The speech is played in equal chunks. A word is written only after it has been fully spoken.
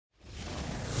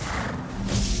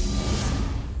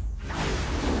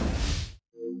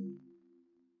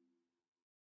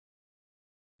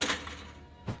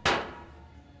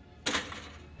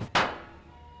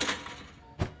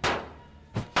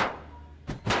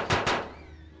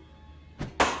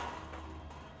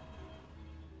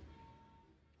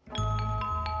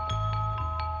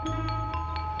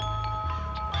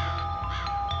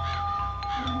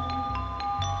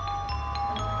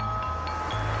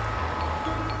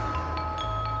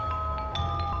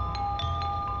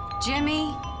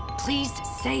Jimmy, please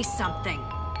say something.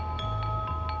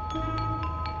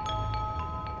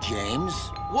 James?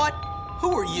 What?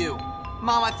 Who are you?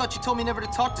 Mom, I thought you told me never to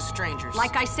talk to strangers.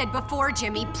 Like I said before,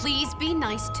 Jimmy, please be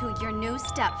nice to your new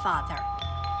stepfather.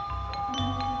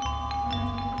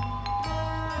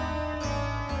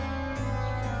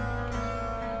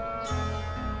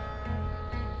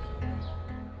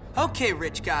 Okay,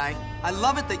 rich guy. I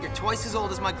love it that you're twice as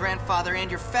old as my grandfather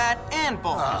and you're fat and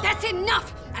bald. That's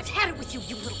enough! I've had it with you,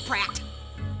 you little brat.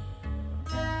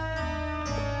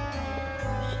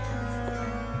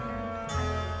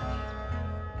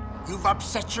 You've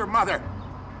upset your mother.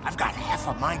 I've got half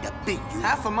a mind to beat you.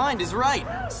 Half a mind is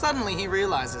right. Suddenly he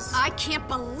realizes. I can't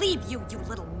believe you, you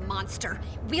little monster.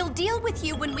 We'll deal with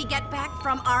you when we get back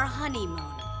from our honeymoon.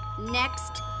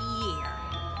 Next year.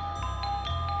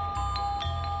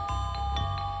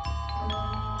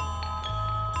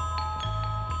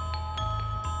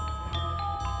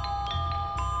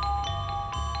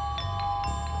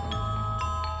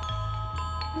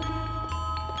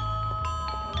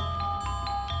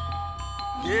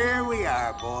 Here we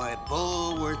are, boy.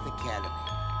 Bullworth Academy.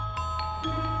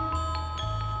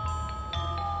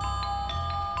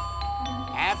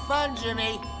 Have fun,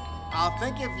 Jimmy. I'll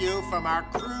think of you from our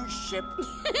cruise ship.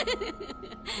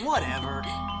 Whatever.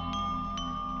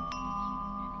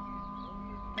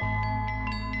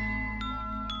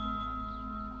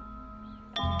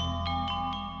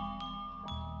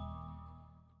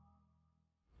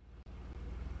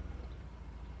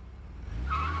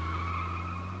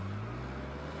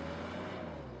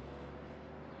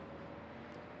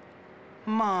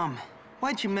 Mom,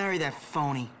 why'd you marry that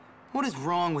phony? What is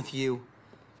wrong with you?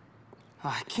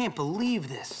 I can't believe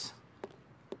this.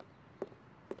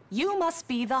 You must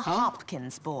be the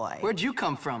Hopkins boy. Where'd you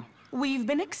come from? We've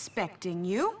been expecting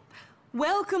you.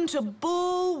 Welcome to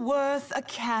Bullworth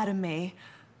Academy.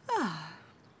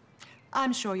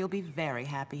 I'm sure you'll be very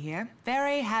happy here.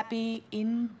 Very happy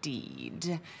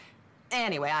indeed.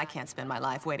 Anyway, I can't spend my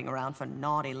life waiting around for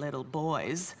naughty little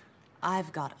boys.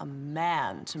 I've got a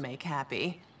man to make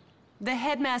happy. The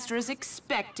headmaster is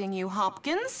expecting you,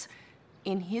 Hopkins,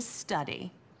 in his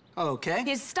study. Okay.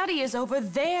 His study is over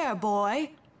there,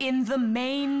 boy, in the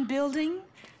main building.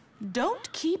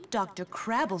 Don't keep Dr.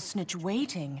 Crabblesnitch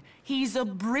waiting. He's a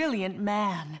brilliant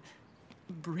man.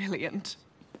 Brilliant.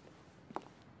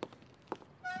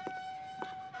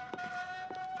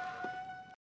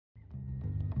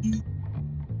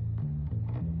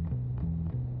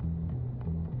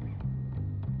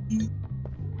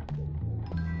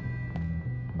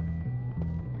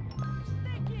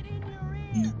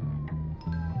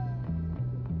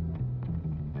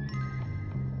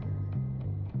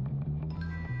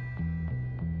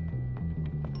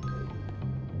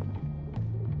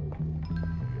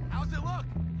 How's it look?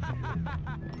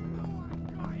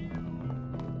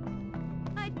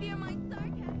 I fear my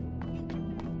sarcasm.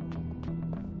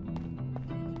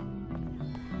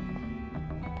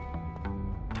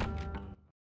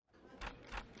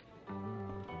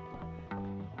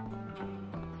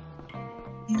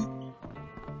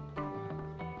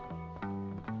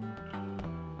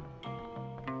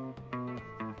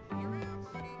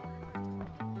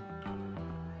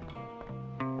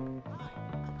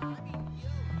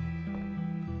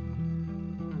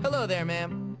 Hello there,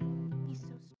 ma'am.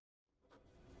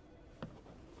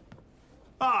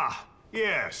 Ah,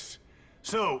 yes.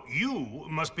 So, you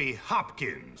must be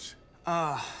Hopkins.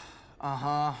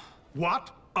 Uh-huh.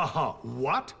 What? Uh-huh.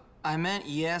 What? I meant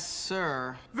yes,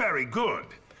 sir. Very good.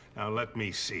 Now, let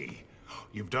me see.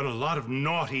 You've done a lot of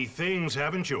naughty things,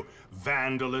 haven't you?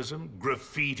 Vandalism,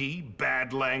 graffiti,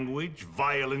 bad language,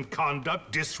 violent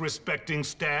conduct, disrespecting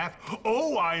staff.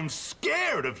 Oh, I'm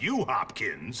scared of you,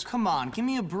 Hopkins. Come on, give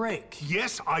me a break.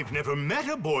 Yes, I've never met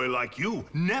a boy like you.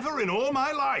 Never in all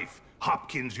my life.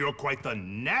 Hopkins, you're quite the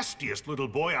nastiest little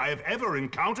boy I have ever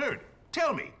encountered.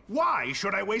 Tell me, why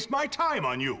should I waste my time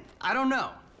on you? I don't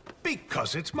know.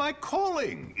 Because it's my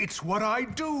calling. It's what I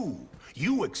do.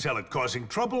 You excel at causing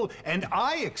trouble, and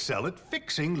I excel at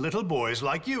fixing little boys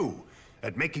like you,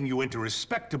 at making you into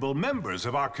respectable members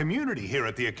of our community here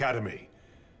at the Academy.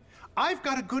 I've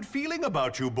got a good feeling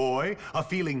about you, boy. A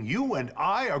feeling you and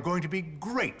I are going to be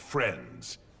great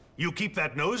friends. You keep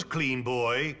that nose clean,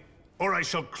 boy, or I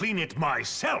shall clean it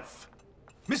myself.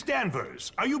 Miss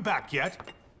Danvers, are you back yet?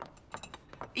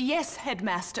 Yes,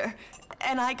 Headmaster.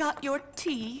 And I got your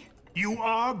tea. You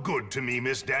are good to me,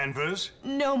 Miss Danvers.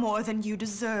 No more than you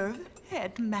deserve,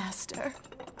 Headmaster.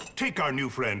 Take our new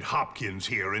friend Hopkins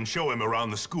here and show him around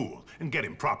the school and get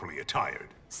him properly attired.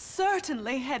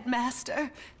 Certainly,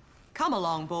 Headmaster. Come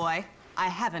along, boy. I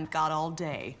haven't got all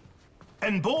day.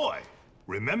 And boy,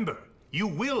 Remember, you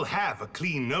will have a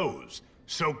clean nose,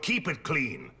 so keep it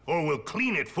clean, or we'll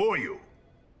clean it for you.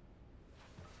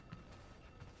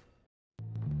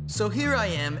 So here I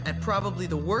am at probably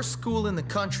the worst school in the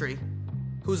country,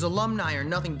 whose alumni are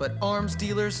nothing but arms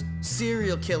dealers,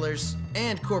 serial killers,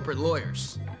 and corporate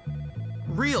lawyers.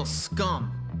 Real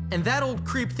scum. And that old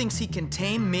creep thinks he can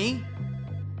tame me?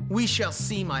 We shall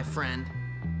see, my friend.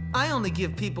 I only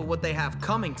give people what they have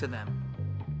coming to them.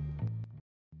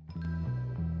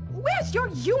 Where's your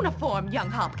uniform, young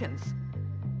Hopkins?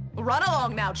 Run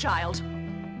along now, child.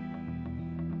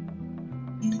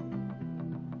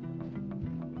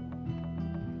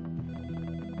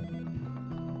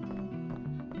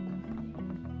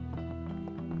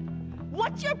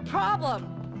 What's your problem?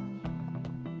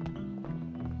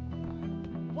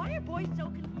 Why are boys so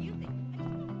confusing?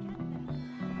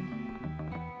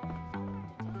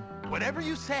 Whatever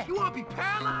you say. You want to be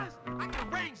paralyzed? I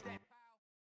can arrange that.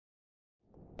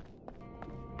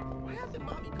 Why hasn't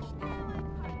Mommy called me?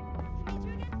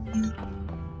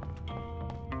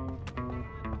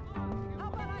 How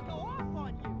about I go off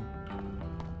on you?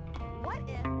 What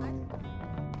if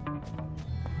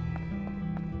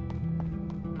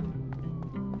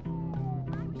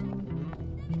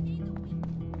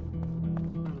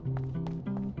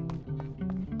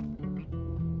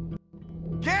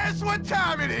Guess what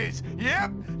time it is?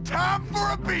 Yep, time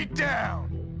for a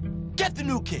beatdown. Get the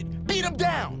new kid. Beat him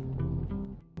down.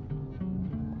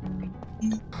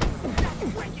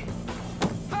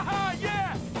 Ha-ha,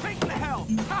 yeah! Take the hell!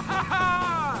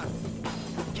 Ha-ha-ha!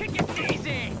 Kick it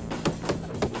easy!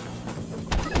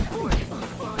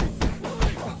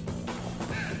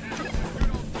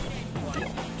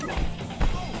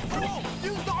 Oh,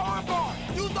 use the arm bar!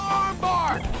 Use the arm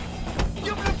bar!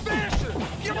 Give him the finisher!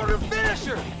 Give him the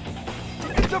finisher!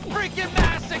 It's a freaking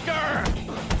massacre!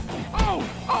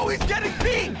 Oh, he's getting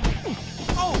beat!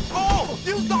 Oh,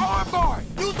 use the arm bar!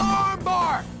 Use the arm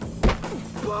bar!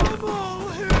 Pummel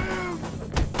him!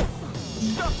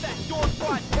 Stuff that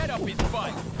dorkwat's head up his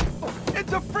butt!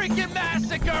 It's a freaking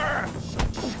massacre!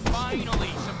 Finally,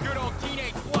 some good old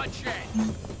teenage bloodshed!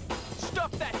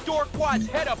 Stuff that dorkwat's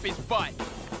head up his butt!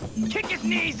 Kick his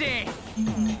knees in!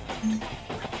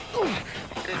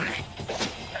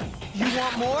 You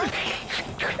want more?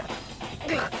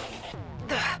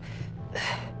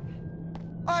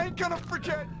 I ain't gonna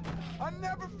forget! I'll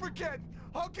never forget!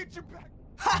 I'll get you back!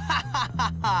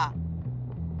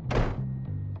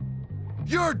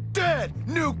 You're dead,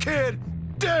 new kid!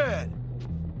 Dead!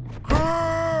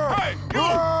 Hey, you!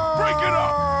 Break it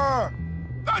up!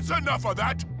 That's enough of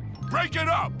that! Break it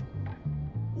up!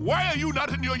 Why are you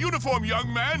not in your uniform,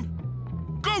 young man?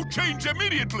 Go change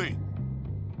immediately!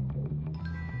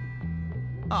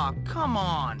 Aw, come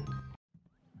on.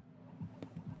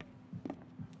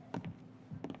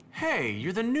 Hey,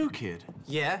 you're the new kid.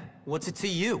 Yeah? What's it to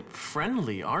you?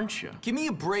 Friendly, aren't you? Give me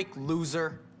a break,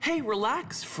 loser. Hey,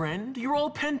 relax, friend. You're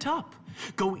all pent up.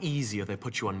 Go easy or they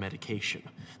put you on medication.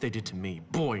 They did to me.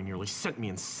 Boy, nearly sent me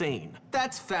insane.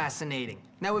 That's fascinating.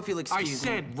 Now if you'll I excuse me.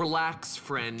 said relax,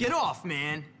 friend. Get off,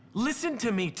 man. Listen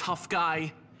to me, tough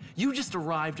guy. You just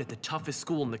arrived at the toughest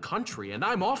school in the country, and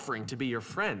I'm offering to be your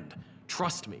friend.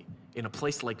 Trust me, in a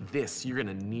place like this, you're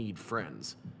gonna need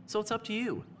friends. So it's up to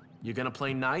you. You gonna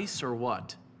play nice or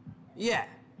what? Yeah,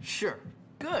 sure.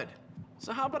 Good.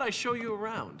 So how about I show you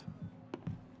around?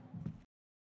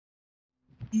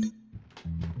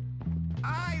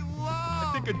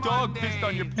 I think a dog pissed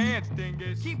on your pants,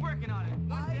 dingus. Keep working on it.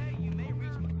 One day you may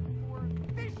reach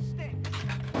fish stick.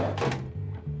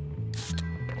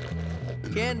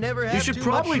 Can't never have You should too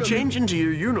probably much sugar. change into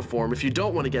your uniform if you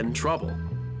don't want to get in trouble.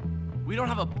 We don't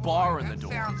have a bar in the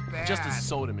door, sounds bad. just a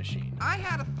soda machine. I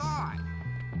had a thought.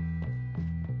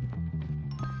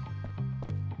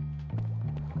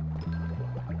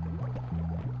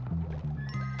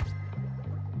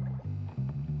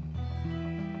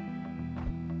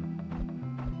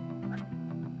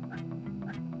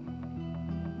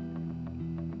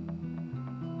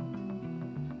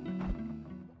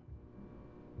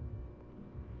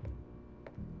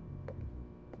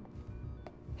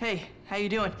 Hey, how you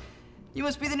doing? You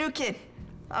must be the new kid.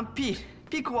 I'm Pete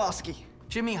Kowalski.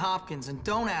 Jimmy Hopkins, and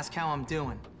don't ask how I'm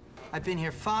doing. I've been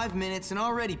here 5 minutes and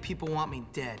already people want me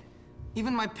dead.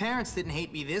 Even my parents didn't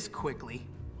hate me this quickly.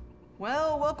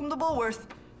 Well, welcome to Bullworth.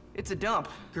 It's a dump.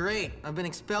 Great, I've been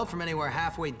expelled from anywhere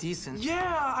halfway decent.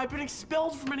 Yeah, I've been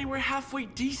expelled from anywhere halfway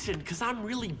decent because I'm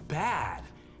really bad.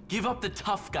 Give up the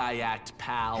tough guy act,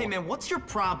 pal. Hey man, what's your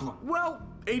problem? Well,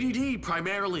 ADD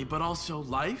primarily, but also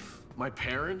life, my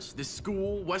parents, this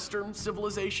school, Western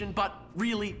civilization, but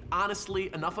really,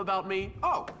 honestly, enough about me.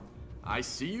 Oh, I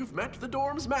see you've met the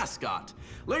dorm's mascot.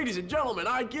 Ladies and gentlemen,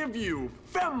 I give you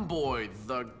Femboy,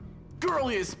 the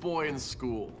girliest boy in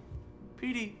school.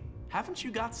 Petey, haven't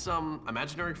you got some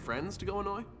imaginary friends to go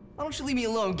annoy? Why don't you leave me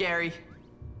alone, Gary?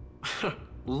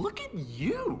 Look at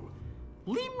you.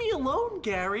 Leave me alone,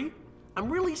 Gary. I'm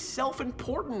really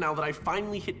self-important now that I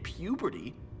finally hit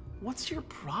puberty. What's your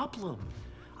problem?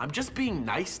 I'm just being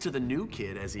nice to the new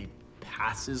kid as he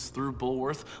passes through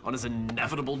Bullworth on his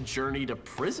inevitable journey to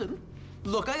prison.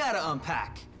 Look, I gotta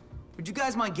unpack. Would you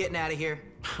guys mind getting out of here?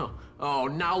 Oh,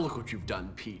 now look what you've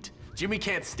done, Pete. Jimmy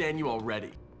can't stand you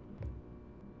already.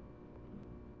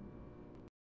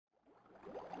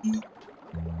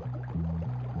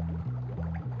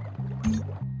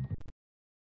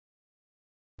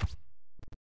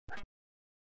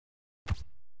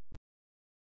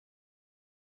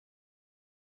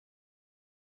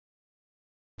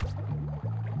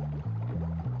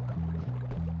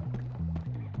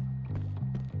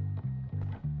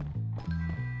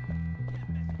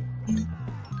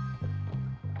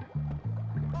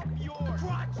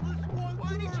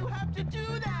 Why did you have to do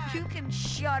that? You can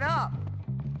shut up.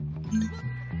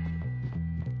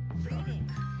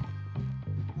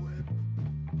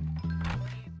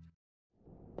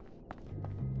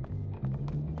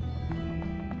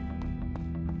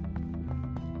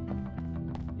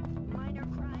 Minor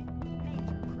crime,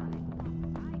 major crime.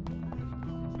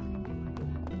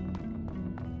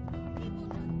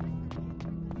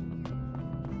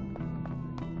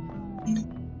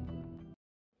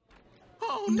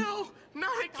 Oh no,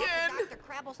 not again!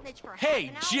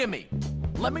 Hey, Jimmy,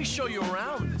 let me show you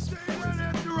around this place. Right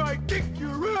after I kick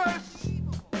your ass!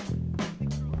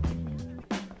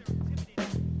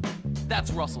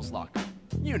 That's Russell's locker.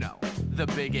 You know, the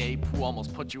big ape who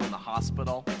almost put you in the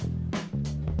hospital.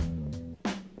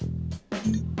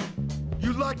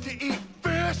 You like to eat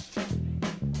fish?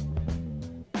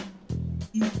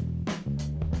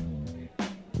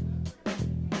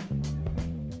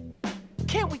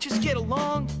 Can't we just get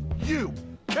along? You,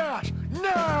 cash,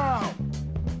 now!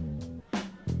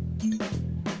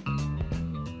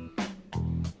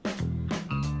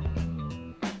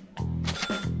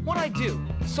 What'd I do?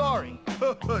 Sorry.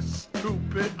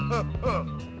 Stupid.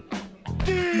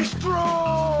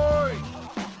 Destroy!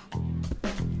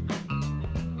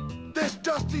 There's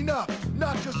just enough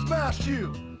not to smash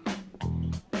you.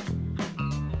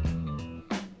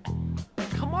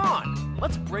 Come on,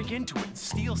 let's break into it and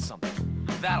steal something.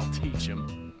 That'll teach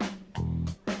him.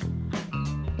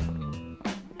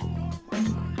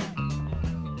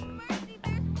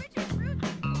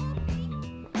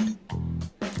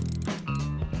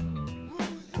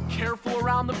 Careful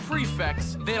around the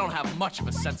prefects. They don't have much of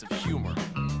a sense of humor.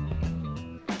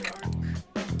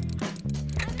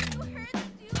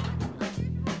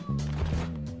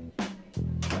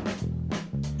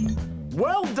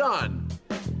 Well done!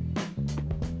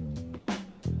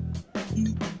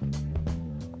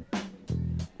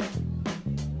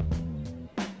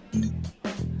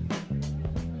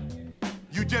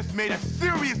 You just made a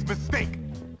serious mistake.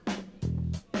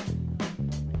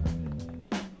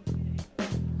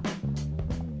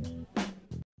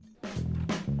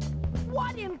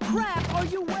 What in crap are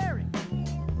you wearing?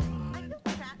 I feel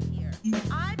trapped here.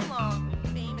 I belong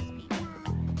with famous people.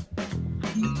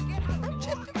 You forget how I'm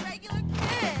just a regular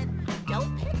kid.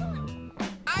 Don't pick on me.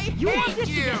 I You want hate this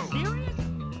to you! get serious?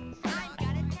 I've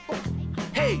got it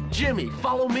down. Hey, Jimmy,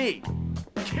 follow me.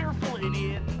 Careful,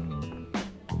 idiot.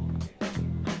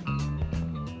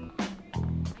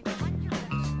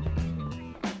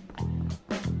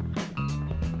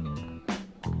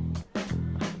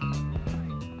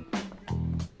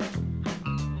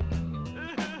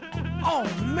 Oh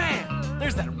man,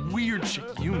 there's that weird chick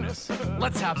Eunice.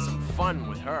 Let's have some fun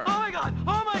with her. Oh my god!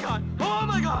 Oh my god! Oh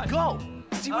my god! Go,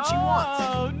 see what she wants.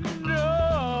 Oh no!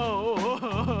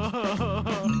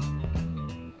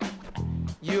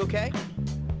 You okay?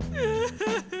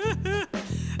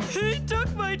 He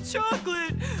took my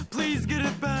chocolate! Please get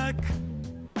it back!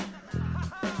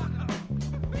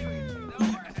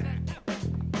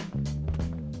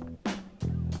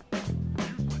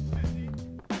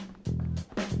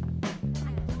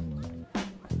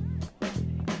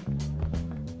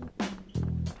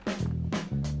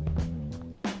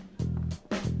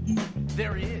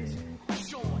 There he is.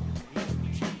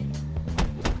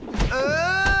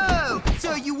 Oh!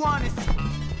 So you want to see...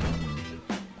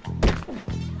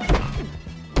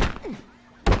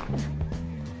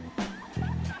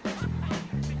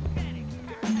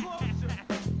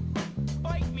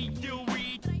 Bite me,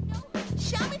 Gilreed!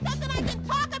 Show me something I can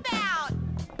talk about.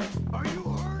 Are you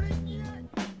hurting yet?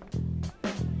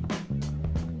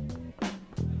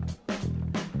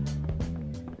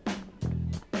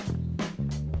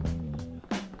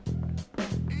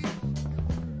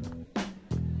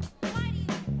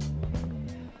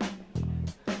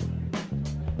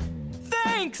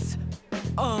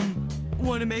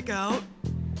 Wanna make out?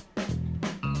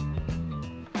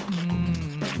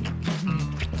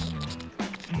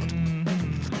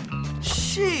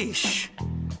 Sheesh!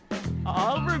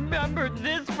 I'll remember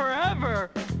this forever.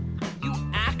 You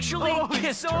actually It's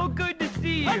kissed so her. good to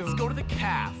see you. Let's go to the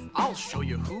calf. I'll show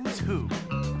you who's who.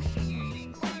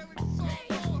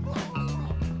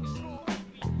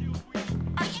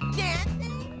 Are you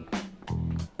dancing?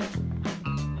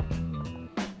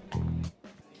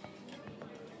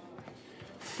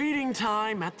 Feeding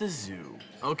time at the zoo.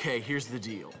 Okay, here's the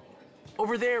deal.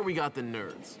 Over there, we got the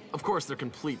nerds. Of course, they're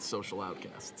complete social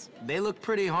outcasts. They look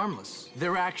pretty harmless.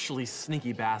 They're actually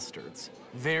sneaky bastards.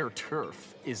 Their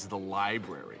turf is the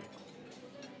library.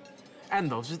 And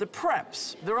those are the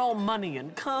preps. They're all money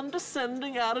and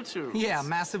condescending attitudes. Yeah,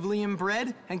 massively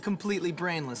inbred and completely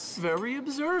brainless. Very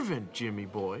observant, Jimmy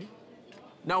boy.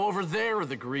 Now over there are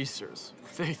the greasers.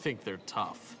 They think they're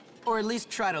tough. Or at least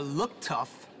try to look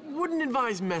tough. Wouldn't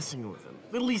advise messing with them,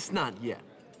 at least not yet.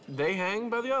 They hang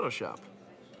by the auto shop.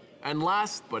 And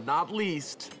last but not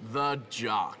least, the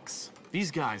jocks.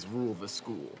 These guys rule the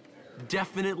school.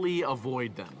 Definitely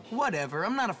avoid them. Whatever,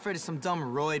 I'm not afraid of some dumb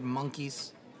roid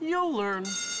monkeys. You'll learn.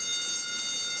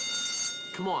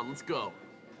 Come on, let's go.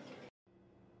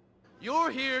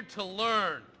 You're here to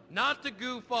learn, not to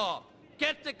goof off.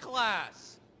 Get to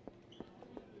class.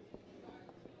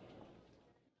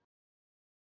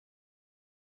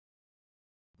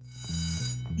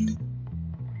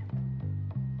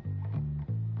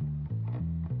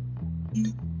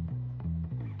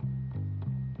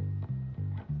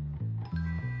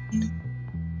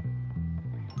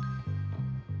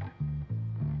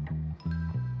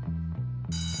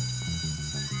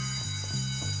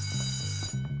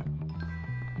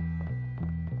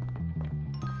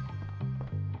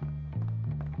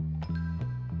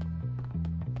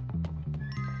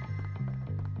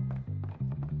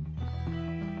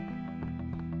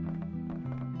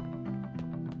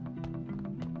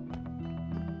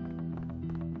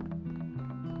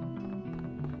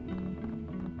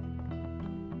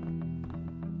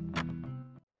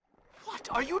 What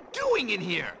are you doing in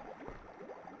here?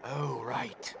 Oh,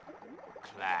 right.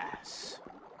 Class.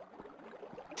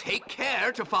 Take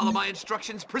care to follow my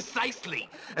instructions precisely,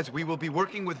 as we will be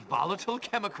working with volatile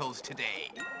chemicals today.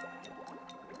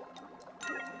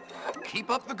 Keep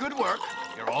up the good work.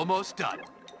 You're almost done.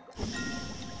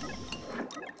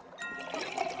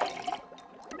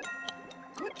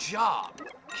 Good job.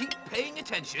 Keep paying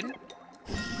attention.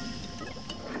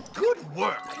 Good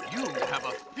work. You have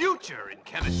a future in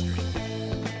chemistry.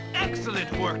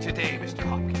 Excellent work today, Mr.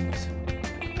 Hopkins.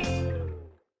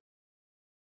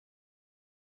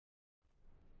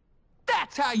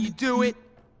 That's how you do it.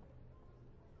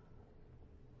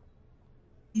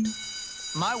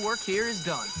 My work here is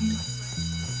done.